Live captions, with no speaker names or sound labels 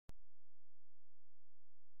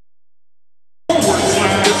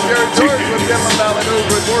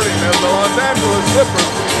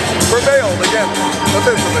Clippers prevailed against the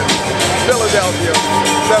Memphis Philadelphia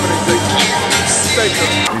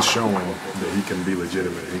 76'ers. He's showing that he can be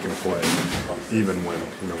legitimate. He can play even when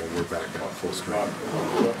when we're back at full strength.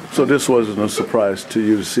 So this wasn't a surprise to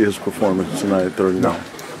you to see his performance tonight at 39? No.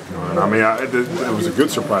 And I mean, it was a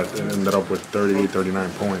good surprise. It ended up with 38,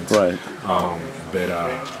 39 points. Right.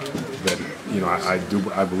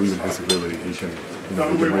 I believe in his ability. He can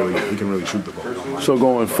really shoot the ball. So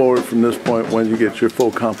going forward from this point, when you get your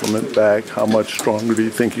full complement back, how much stronger do you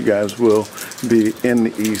think you guys will be in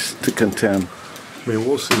the East to contend? I mean,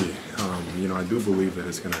 we'll see. I do believe that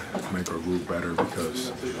it's going to make our group better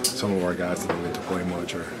because some of our guys that don't get to play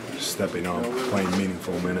much are stepping up, playing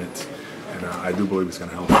meaningful minutes. And I do believe it's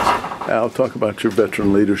going to help us. Al, talk about your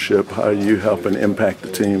veteran leadership. How are you helping impact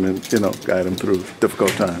the team and, guide them through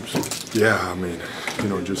difficult times? Yeah, I mean,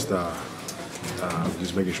 just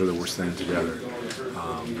making sure that we're staying together,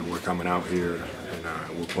 that we're coming out here and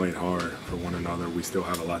we're playing hard for one another. We still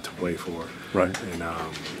have a lot to play for. Right. And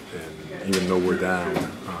even though we're down,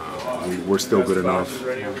 we're still good enough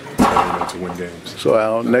to win games. So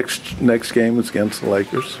Al, next game is against the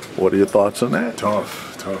Lakers. What are your thoughts on that? Tough.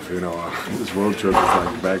 This road trip is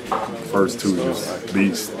like back first two just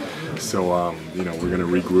beast. So we're gonna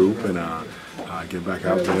regroup and get back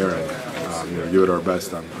out there and give it our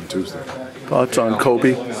best on Tuesday. Thoughts on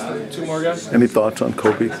Kobe? Two more guys. Any thoughts on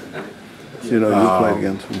Kobe? You played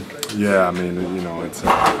against him. Yeah, I mean, it's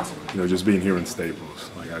just being here in Staples,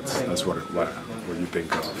 like that's what you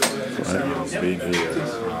think of. Right. Being here,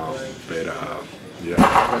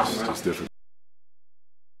 it's just different.